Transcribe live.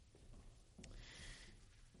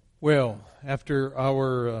Well, after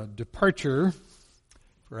our departure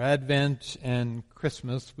for Advent and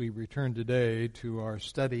Christmas, we return today to our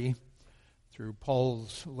study through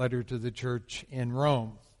Paul's letter to the church in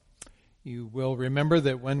Rome. You will remember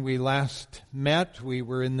that when we last met, we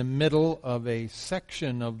were in the middle of a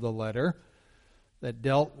section of the letter that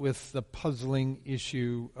dealt with the puzzling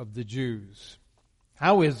issue of the Jews.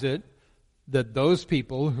 How is it that those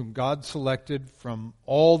people whom God selected from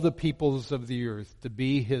all the peoples of the earth to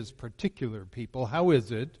be His particular people, how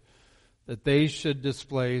is it that they should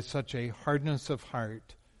display such a hardness of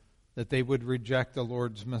heart that they would reject the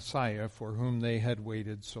Lord's Messiah for whom they had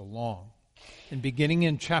waited so long? And beginning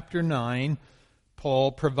in chapter 9,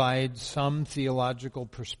 Paul provides some theological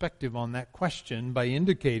perspective on that question by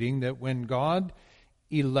indicating that when God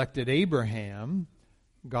elected Abraham,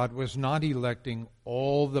 God was not electing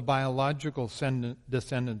all the biological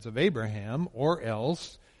descendants of Abraham, or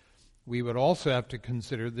else we would also have to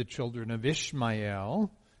consider the children of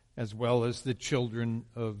Ishmael as well as the children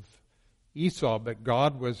of Esau. But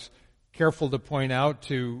God was careful to point out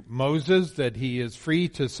to Moses that he is free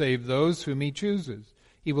to save those whom he chooses.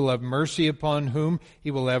 He will have mercy upon whom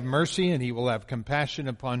he will have mercy, and he will have compassion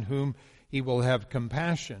upon whom he will have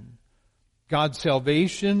compassion. God's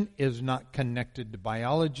salvation is not connected to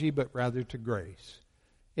biology, but rather to grace.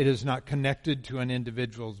 It is not connected to an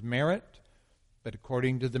individual's merit, but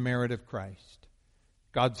according to the merit of Christ.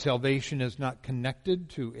 God's salvation is not connected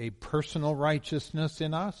to a personal righteousness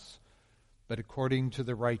in us, but according to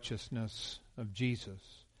the righteousness of Jesus.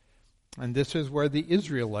 And this is where the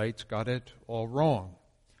Israelites got it all wrong.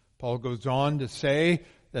 Paul goes on to say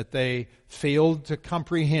that they failed to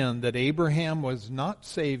comprehend that Abraham was not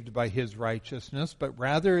saved by his righteousness, but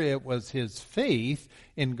rather it was his faith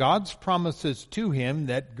in God's promises to him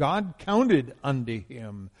that God counted unto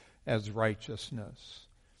him as righteousness.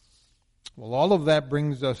 Well, all of that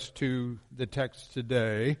brings us to the text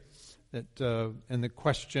today, and the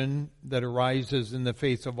question that arises in the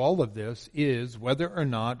face of all of this is whether or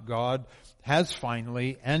not God has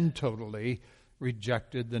finally and totally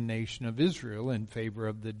rejected the nation of Israel in favor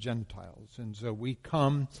of the Gentiles. And so we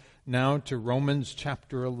come now to Romans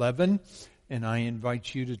chapter 11, and I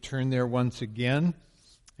invite you to turn there once again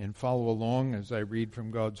and follow along as I read from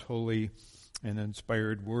God's holy and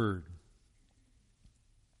inspired word.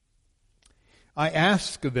 I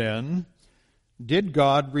ask then, did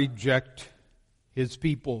God reject His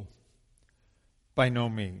people? By no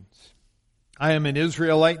means. I am an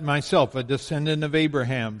Israelite myself, a descendant of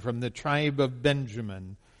Abraham from the tribe of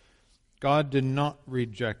Benjamin. God did not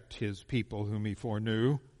reject His people whom He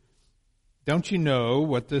foreknew. Don't you know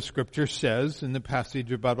what the Scripture says in the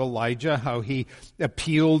passage about Elijah, how he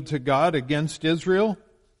appealed to God against Israel?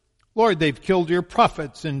 Lord, they've killed your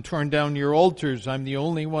prophets and torn down your altars. I'm the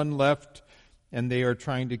only one left, and they are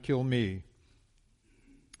trying to kill me.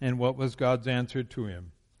 And what was God's answer to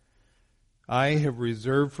him? I have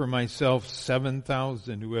reserved for myself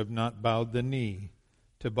 7,000 who have not bowed the knee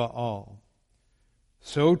to Baal.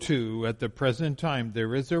 So too, at the present time,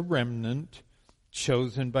 there is a remnant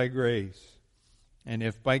chosen by grace. And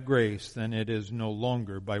if by grace, then it is no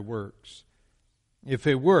longer by works. If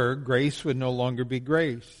it were, grace would no longer be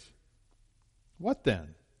grace. What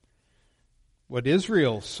then? What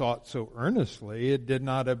Israel sought so earnestly, it did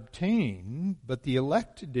not obtain, but the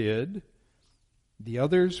elect did. The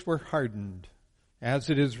others were hardened.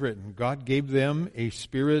 As it is written, God gave them a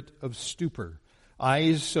spirit of stupor,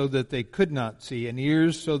 eyes so that they could not see, and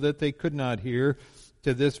ears so that they could not hear,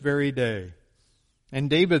 to this very day.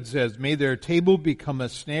 And David says, may their table become a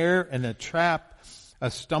snare and a trap,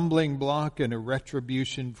 a stumbling block and a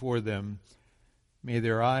retribution for them. May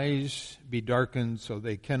their eyes be darkened so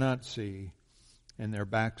they cannot see, and their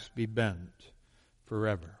backs be bent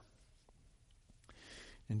forever.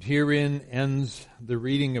 And herein ends the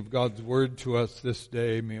reading of God's word to us this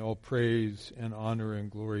day. May all praise and honor and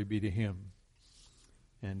glory be to Him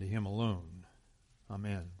and to Him alone.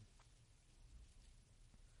 Amen.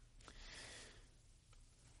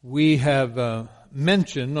 We have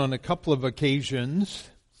mentioned on a couple of occasions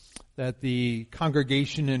that the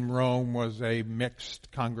congregation in Rome was a mixed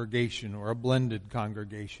congregation or a blended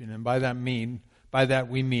congregation. And by that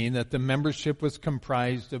we mean that the membership was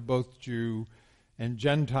comprised of both Jew and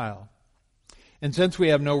Gentile. And since we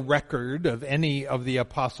have no record of any of the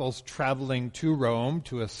apostles traveling to Rome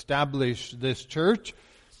to establish this church,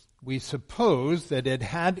 we suppose that it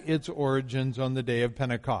had its origins on the day of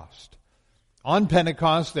Pentecost. On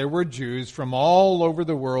Pentecost, there were Jews from all over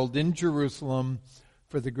the world in Jerusalem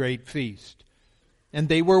for the great feast. And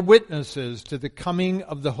they were witnesses to the coming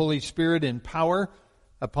of the Holy Spirit in power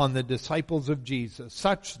upon the disciples of Jesus,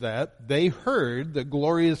 such that they heard the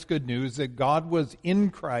glorious good news that God was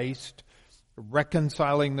in Christ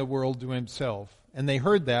reconciling the world to himself. And they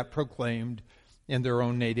heard that proclaimed in their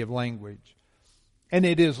own native language. And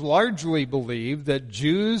it is largely believed that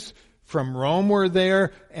Jews from Rome were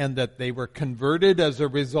there and that they were converted as a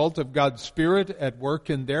result of God's Spirit at work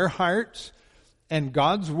in their hearts and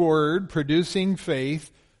God's Word producing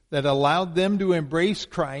faith that allowed them to embrace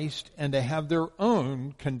Christ and to have their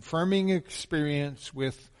own confirming experience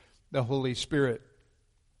with the Holy Spirit.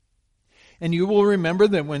 And you will remember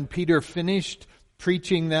that when Peter finished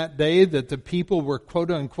preaching that day, that the people were,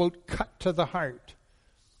 quote unquote, cut to the heart.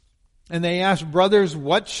 And they asked, brothers,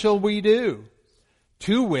 what shall we do?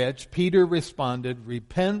 To which Peter responded,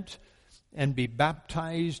 repent and be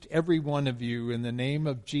baptized, every one of you, in the name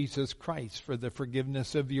of Jesus Christ for the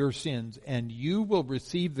forgiveness of your sins, and you will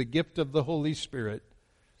receive the gift of the Holy Spirit.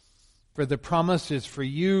 For the promise is for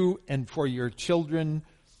you and for your children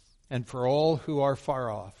and for all who are far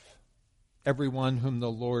off, everyone whom the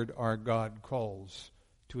Lord our God calls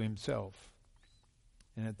to himself.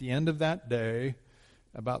 And at the end of that day,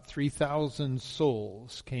 about 3,000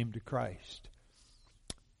 souls came to Christ.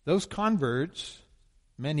 Those converts,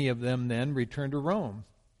 many of them then returned to Rome,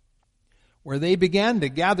 where they began to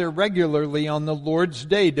gather regularly on the Lord's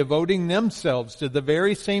Day, devoting themselves to the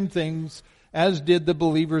very same things as did the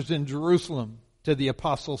believers in Jerusalem, to the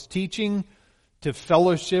apostles' teaching, to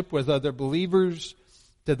fellowship with other believers,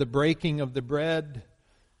 to the breaking of the bread,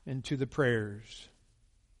 and to the prayers.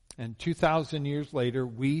 And 2,000 years later,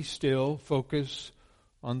 we still focus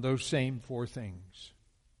on those same four things.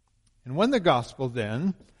 And when the gospel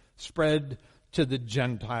then spread to the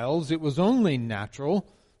Gentiles, it was only natural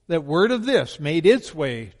that word of this made its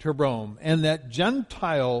way to Rome, and that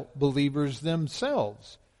Gentile believers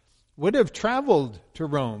themselves would have traveled to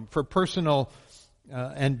Rome for personal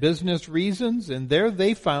and business reasons, and there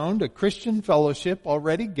they found a Christian fellowship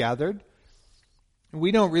already gathered.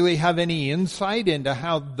 We don't really have any insight into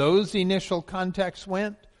how those initial contacts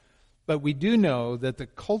went, but we do know that the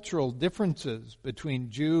cultural differences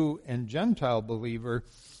between Jew and Gentile believer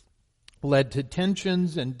led to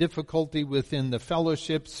tensions and difficulty within the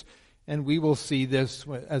fellowships, and we will see this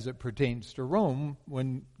as it pertains to Rome,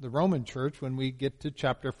 when the Roman church, when we get to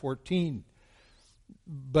chapter 14.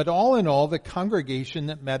 But all in all, the congregation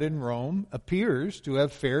that met in Rome appears to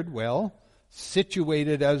have fared well,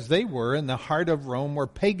 situated as they were in the heart of Rome, where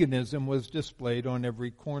paganism was displayed on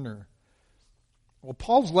every corner. Well,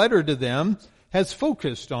 Paul's letter to them has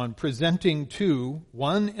focused on presenting to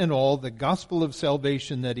one and all the gospel of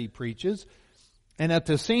salvation that he preaches, and at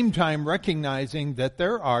the same time recognizing that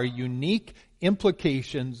there are unique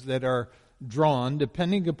implications that are drawn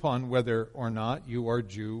depending upon whether or not you are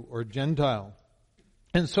Jew or Gentile.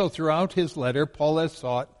 And so throughout his letter, Paul has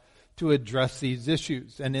sought to address these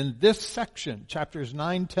issues. And in this section, chapters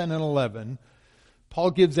 9, 10, and 11,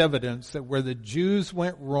 Paul gives evidence that where the Jews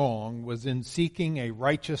went wrong was in seeking a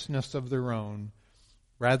righteousness of their own,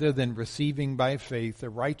 rather than receiving by faith the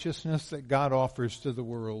righteousness that God offers to the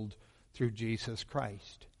world through Jesus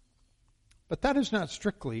Christ. But that is not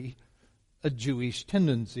strictly a Jewish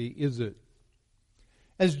tendency, is it?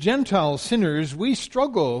 As Gentile sinners, we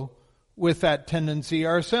struggle with that tendency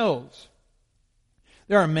ourselves.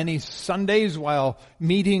 There are many Sundays while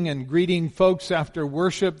meeting and greeting folks after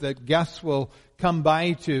worship that guests will come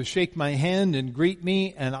by to shake my hand and greet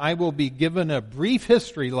me, and I will be given a brief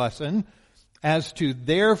history lesson as to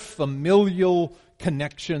their familial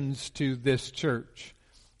connections to this church.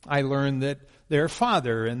 I learned that their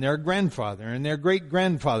father and their grandfather and their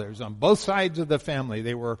great-grandfathers on both sides of the family,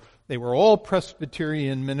 they were all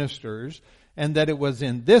Presbyterian ministers, and that it was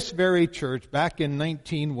in this very church back in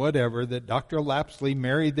 19 whatever that Dr. Lapsley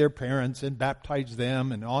married their parents and baptized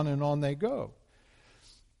them, and on they go.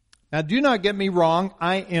 Now, do not get me wrong,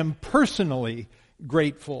 I am personally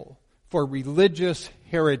grateful for religious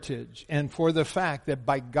heritage and for the fact that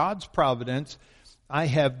by God's providence, I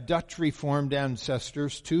have Dutch Reformed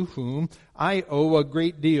ancestors to whom I owe a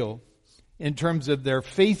great deal in terms of their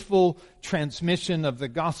faithful transmission of the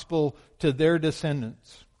gospel to their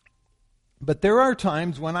descendants. But there are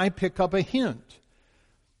times when I pick up a hint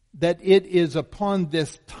that it is upon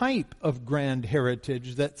this type of grand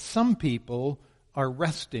heritage that some people are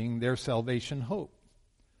resting their salvation hope.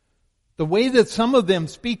 The way that some of them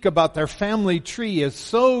speak about their family tree is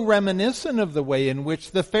so reminiscent of the way in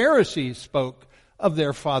which the Pharisees spoke of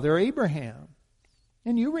their father Abraham.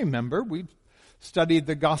 And you remember, we've studied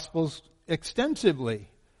the Gospels extensively.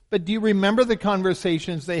 But do you remember the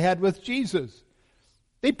conversations they had with Jesus?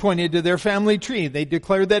 They pointed to their family tree. They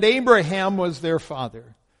declared that Abraham was their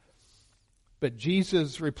father. But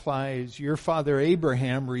Jesus replies, your father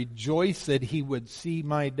Abraham rejoiced that he would see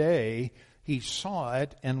my day. He saw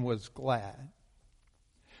it and was glad.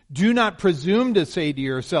 Do not presume to say to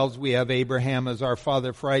yourselves, we have Abraham as our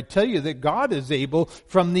father, for I tell you that God is able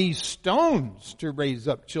from these stones to raise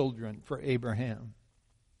up children for Abraham.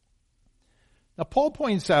 Now, Paul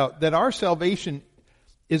points out that our salvation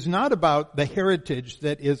is not about the heritage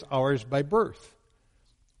that is ours by birth.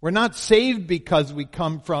 We're not saved because we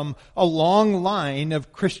come from a long line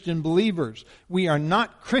of Christian believers. We are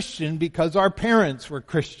not Christian because our parents were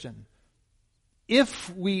Christian.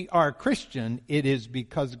 If we are Christian, it is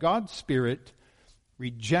because God's Spirit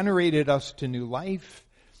regenerated us to new life,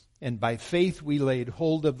 and by faith we laid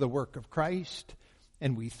hold of the work of Christ,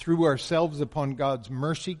 and we threw ourselves upon God's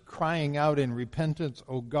mercy, crying out in repentance,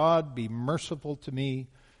 O God, be merciful to me,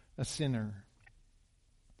 a sinner.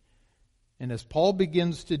 And as Paul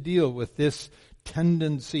begins to deal with this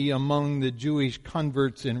tendency among the Jewish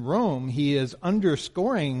converts in Rome, he is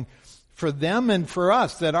underscoring for them and for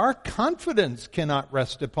us that our confidence cannot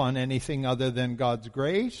rest upon anything other than God's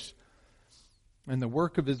grace and the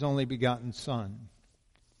work of His only begotten Son.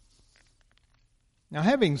 Now,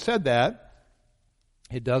 having said that,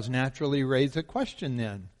 it does naturally raise a question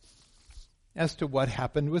then as to what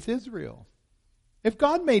happened with Israel. If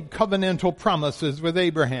God made covenantal promises with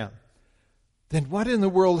Abraham, then what in the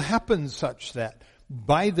world happens such that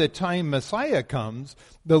by the time Messiah comes,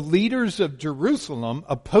 the leaders of Jerusalem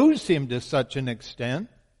oppose him to such an extent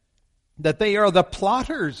that they are the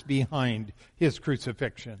plotters behind his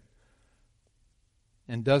crucifixion?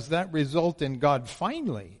 And does that result in God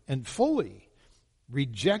finally and fully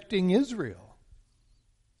rejecting Israel?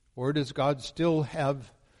 Or does God still have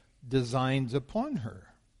designs upon her?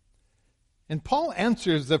 And Paul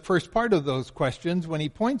answers the first part of those questions when he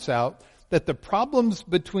points out that the problems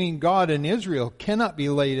between God and Israel cannot be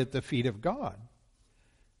laid at the feet of God.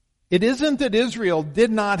 It isn't that Israel did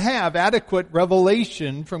not have adequate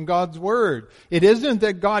revelation from God's Word. It isn't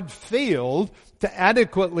that God failed to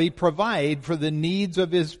adequately provide for the needs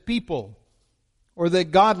of His people, or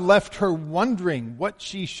that God left her wondering what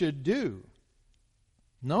she should do.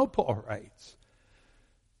 No, Paul writes.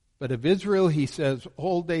 But of Israel, he says,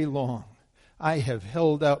 all day long, I have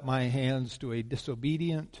held out my hands to a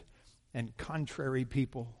disobedient and contrary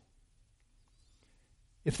people.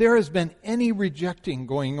 If there has been any rejecting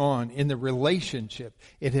going on in the relationship,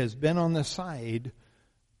 it has been on the side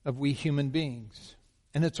of we human beings.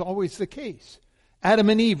 And it's always the case. Adam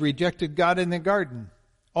and Eve rejected God in the garden.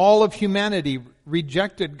 All of humanity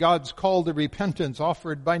rejected God's call to repentance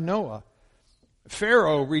offered by Noah.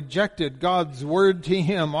 Pharaoh rejected God's word to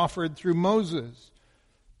him offered through Moses.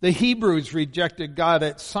 The Hebrews rejected God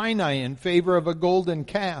at Sinai in favor of a golden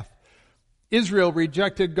calf. Israel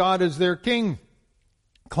rejected God as their king,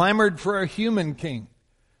 clamored for a human king.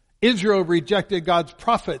 Israel rejected God's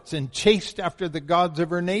prophets and chased after the gods of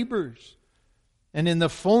her neighbors. And in the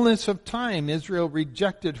fullness of time, Israel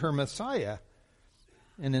rejected her Messiah.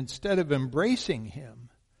 And instead of embracing him,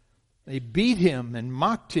 they beat him and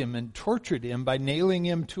mocked him and tortured him by nailing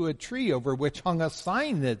him to a tree over which hung a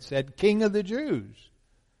sign that said, King of the Jews.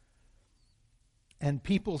 And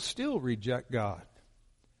people still reject God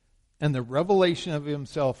and the revelation of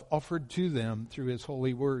himself offered to them through his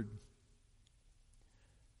holy word.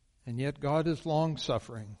 And yet God is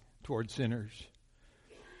long-suffering toward sinners,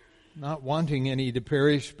 not wanting any to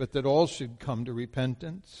perish, but that all should come to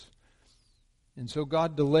repentance. And so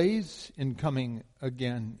God delays in coming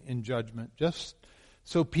again in judgment, just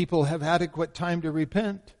so people have adequate time to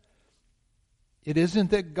repent. It isn't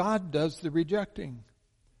that God does the rejecting.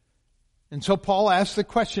 And so Paul asks the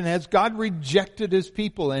question, has God rejected his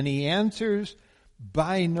people? And he answers,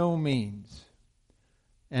 by no means.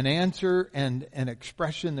 An answer and an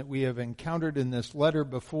expression that we have encountered in this letter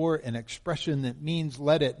before, an expression that means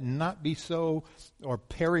let it not be so or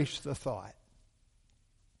perish the thought.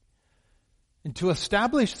 And to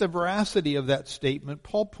establish the veracity of that statement,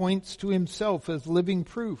 Paul points to himself as living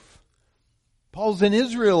proof. Paul's an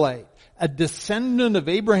Israelite, a descendant of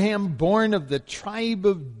Abraham, born of the tribe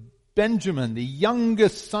of Benjamin, the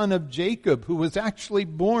youngest son of Jacob, who was actually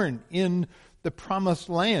born in the promised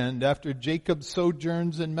land after Jacob's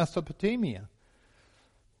sojourns in Mesopotamia.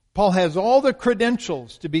 Paul has all the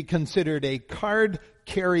credentials to be considered a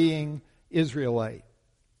card-carrying Israelite.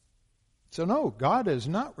 So no, God has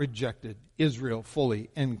not rejected Israel fully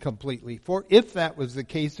and completely. For if that was the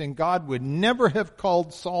case, then God would never have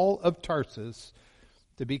called Saul of Tarsus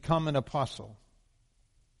to become an apostle.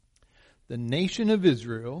 The nation of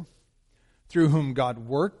Israel, through whom God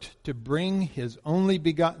worked to bring his only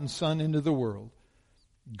begotten Son into the world,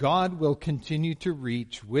 God will continue to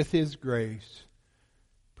reach with His grace,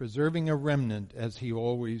 preserving a remnant as He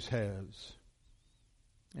always has.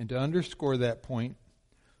 And to underscore that point,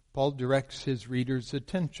 Paul directs his readers'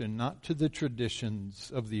 attention not to the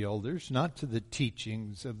traditions of the elders, not to the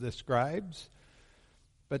teachings of the scribes,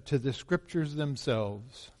 but to the Scriptures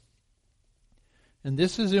themselves. And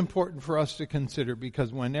this is important for us to consider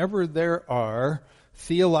because whenever there are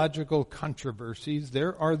theological controversies,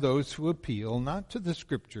 there are those who appeal not to the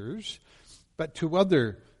Scriptures, but to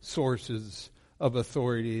other sources of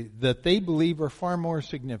authority that they believe are far more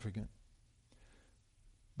significant.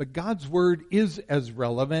 But God's Word is as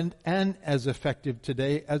relevant and as effective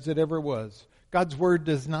today as it ever was. God's Word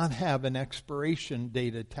does not have an expiration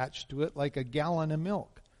date attached to it like a gallon of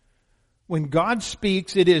milk. When God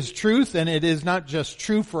speaks, it is truth, and it is not just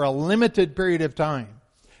true for a limited period of time.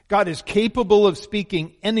 God is capable of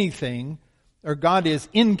speaking anything, or God is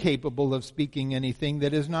incapable of speaking anything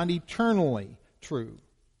that is not eternally true.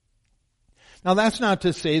 Now, that's not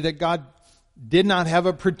to say that God did not have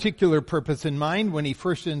a particular purpose in mind when He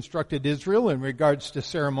first instructed Israel in regards to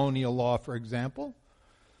ceremonial law, for example,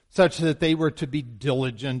 such that they were to be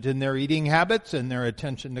diligent in their eating habits and their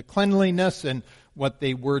attention to cleanliness and what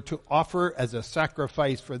they were to offer as a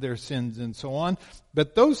sacrifice for their sins and so on.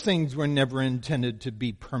 But those things were never intended to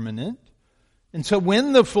be permanent. And so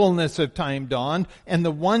when the fullness of time dawned and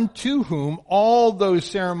the one to whom all those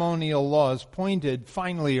ceremonial laws pointed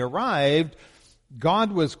finally arrived,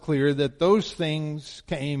 God was clear that those things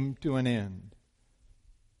came to an end.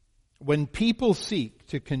 When people seek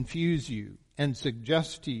to confuse you and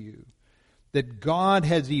suggest to you that God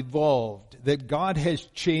has evolved, that God has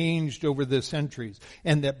changed over the centuries,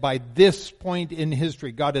 and that by this point in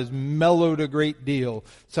history God has mellowed a great deal,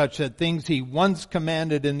 such that things He once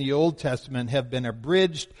commanded in the Old Testament have been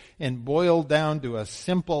abridged and boiled down to a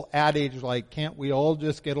simple adage like, can't we all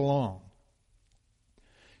just get along?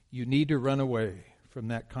 You need to run away from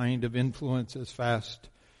that kind of influence as fast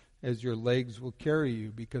as your legs will carry you,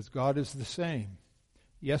 because God is the same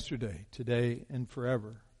yesterday, today, and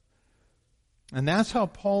forever. And that's how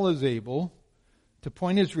Paul is able to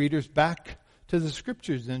point his readers back to the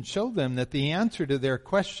Scriptures and show them that the answer to their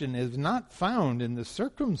question is not found in the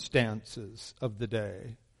circumstances of the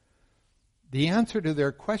day. The answer to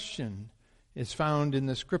their question is found in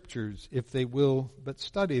the Scriptures if they will but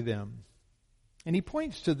study them. And he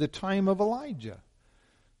points to the time of Elijah,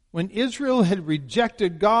 when Israel had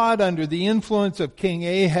rejected God under the influence of King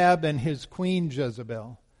Ahab and his queen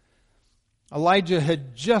Jezebel. Elijah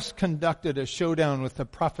had just conducted a showdown with the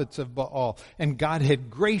prophets of Baal, and God had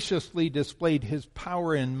graciously displayed His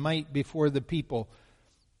power and might before the people.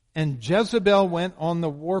 And Jezebel went on the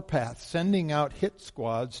warpath, sending out hit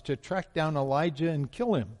squads to track down Elijah and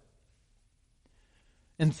kill him.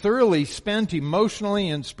 And thoroughly spent emotionally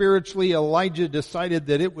and spiritually, Elijah decided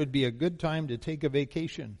that it would be a good time to take a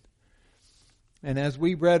vacation. And as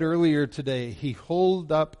we read earlier today, he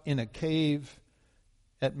holed up in a cave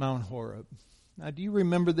at Mount Horeb. Now, do you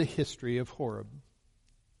remember the history of Horeb?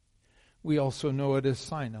 We also know it as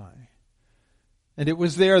Sinai. And it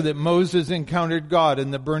was there that Moses encountered God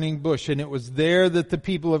in the burning bush, and it was there that the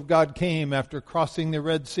people of God came after crossing the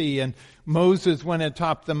Red Sea, and Moses went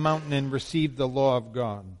atop the mountain and received the law of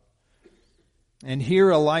God. And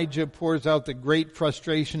here Elijah pours out the great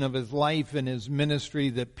frustration of his life and his ministry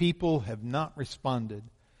that people have not responded.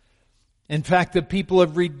 In fact, the people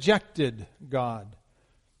have rejected God.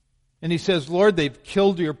 And he says, Lord, they've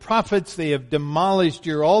killed your prophets, they have demolished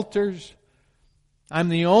your altars. I'm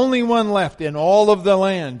the only one left in all of the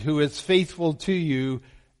land who is faithful to you,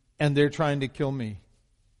 and they're trying to kill me.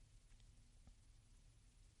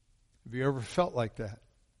 Have you ever felt like that?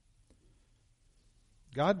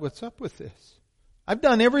 God, what's up with this? I've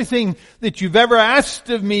done everything that you've ever asked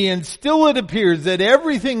of me, and still it appears that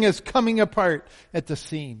everything is coming apart at the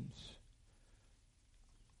seams.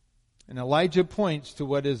 And Elijah points to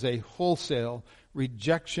what is a wholesale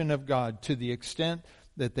rejection of God, to the extent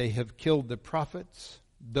that they have killed the prophets,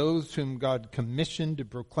 those whom God commissioned to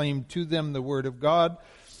proclaim to them the word of God.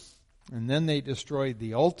 And then they destroyed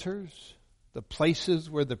the altars, the places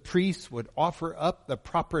where the priests would offer up the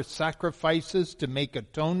proper sacrifices to make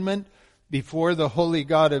atonement before the holy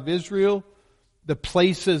God of Israel, the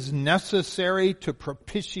places necessary to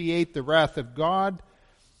propitiate the wrath of God.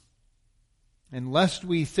 And lest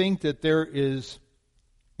we think that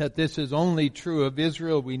this is only true of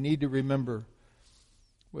Israel, we need to remember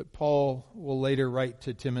what Paul will later write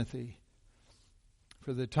to Timothy.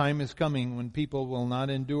 For the time is coming when people will not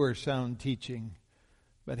endure sound teaching,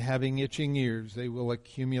 but having itching ears, they will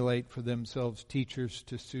accumulate for themselves teachers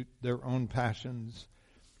to suit their own passions,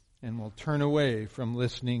 and will turn away from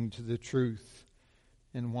listening to the truth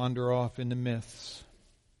and wander off into myths.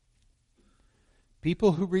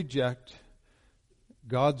 People who reject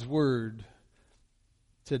God's word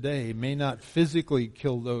today may not physically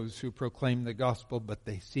kill those who proclaim the gospel, but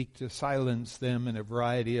they seek to silence them in a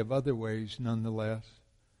variety of other ways nonetheless.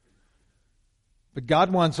 But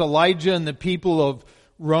God wants Elijah and the people of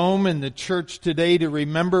Rome and the church today to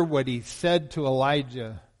remember what he said to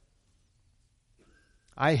Elijah.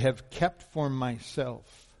 I have kept for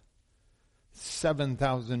myself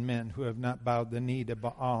 7,000 men who have not bowed the knee to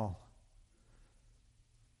Baal.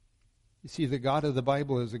 You see, the God of the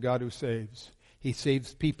Bible is a God who saves. He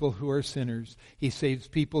saves people who are sinners. He saves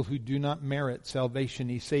people who do not merit salvation.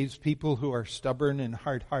 He saves people who are stubborn and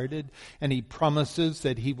hard-hearted. And he promises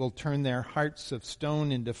that he will turn their hearts of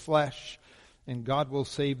stone into flesh. And God will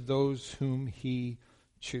save those whom he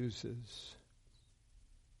chooses.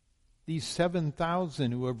 These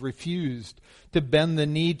 7,000 who have refused to bend the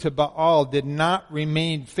knee to Baal did not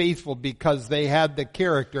remain faithful because they had the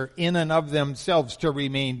character in and of themselves to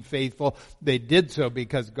remain faithful. They did so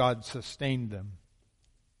because God sustained them.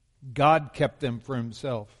 God kept them for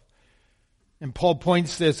himself. And Paul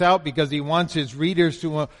points this out because he wants his readers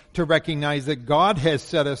to recognize that God has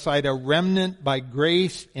set aside a remnant by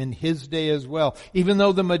grace in his day as well. Even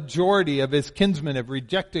though the majority of his kinsmen have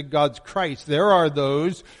rejected God's Christ, there are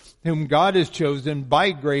those whom God has chosen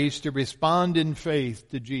by grace to respond in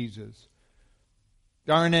faith to Jesus.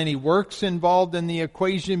 There aren't any works involved in the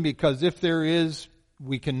equation because if there is,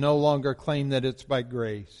 we can no longer claim that it's by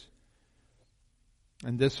grace.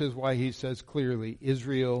 And this is why he says clearly,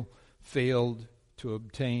 Israel failed to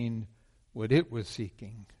obtain what it was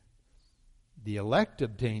seeking. The elect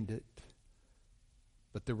obtained it,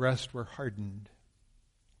 but the rest were hardened.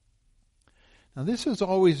 Now this is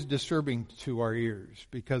always disturbing to our ears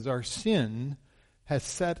because our sin has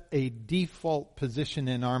set a default position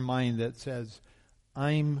in our mind that says,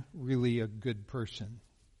 I'm really a good person.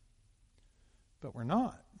 But we're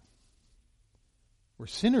not. We're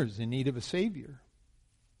sinners in need of a Savior.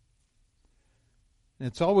 And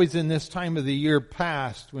it's always in this time of the year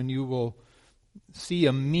past when you will see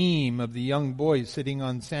a meme of the young boy sitting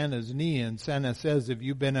on Santa's knee and Santa says, have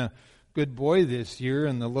you been a good boy this year?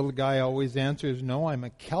 And the little guy always answers, no, I'm a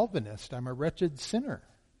Calvinist. I'm a wretched sinner.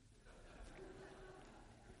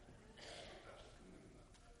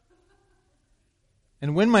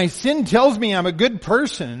 And when my sin tells me I'm a good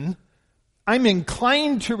person, I'm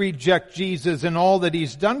inclined to reject Jesus and all that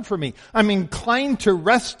he's done for me. I'm inclined to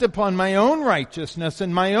rest upon my own righteousness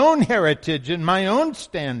and my own heritage and my own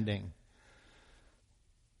standing.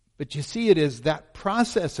 But you see, it is that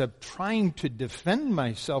process of trying to defend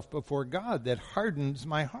myself before God that hardens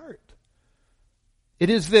my heart. It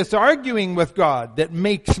is this arguing with God that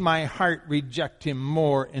makes my heart reject him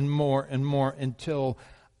more and more and more until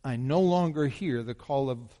I no longer hear the call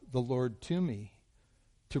of the Lord to me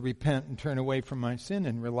to repent and turn away from my sin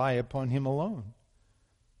and rely upon him alone.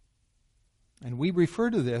 And we refer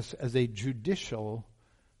to this as a judicial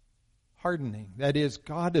hardening. That is,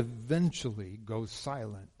 God eventually goes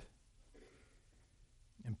silent.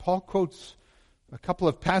 And Paul quotes a couple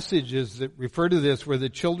of passages that refer to this where the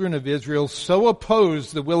children of Israel so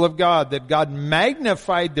opposed the will of God that God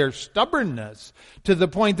magnified their stubbornness to the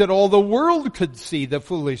point that all the world could see the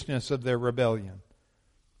foolishness of their rebellion.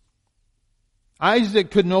 Eyes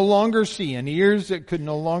that could no longer see and ears that could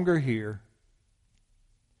no longer hear.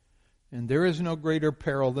 And there is no greater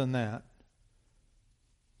peril than that.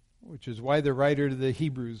 Which is why the writer to the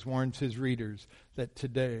Hebrews warns his readers that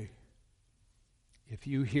today, if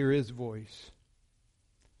you hear his voice,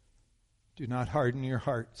 do not harden your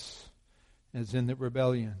hearts as in the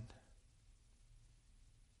rebellion.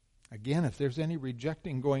 Again, if there's any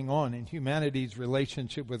rejecting going on in humanity's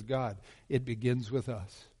relationship with God, it begins with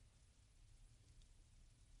us.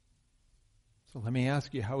 So let me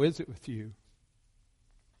ask you, how is it with you?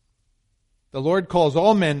 The Lord calls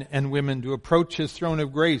all men and women to approach his throne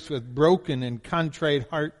of grace with broken and contrite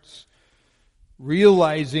hearts,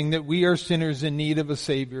 realizing that we are sinners in need of a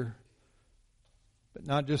Savior. But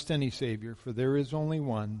not just any Savior, for there is only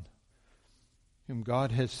one whom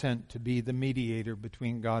God has sent to be the mediator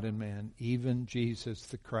between God and man, even Jesus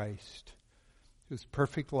the Christ, whose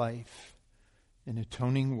perfect life and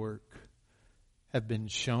atoning work have been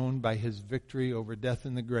shown by his victory over death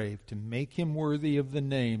and the grave to make him worthy of the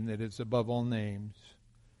name that is above all names,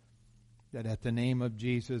 that at the name of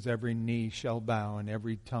Jesus every knee shall bow and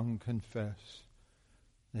every tongue confess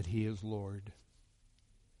that he is Lord.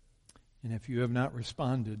 And if you have not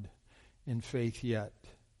responded in faith yet,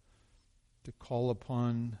 to call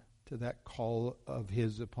upon to that call of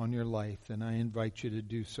His upon your life, then I invite you to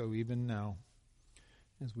do so even now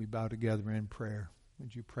as we bow together in prayer.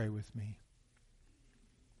 Would you pray with me?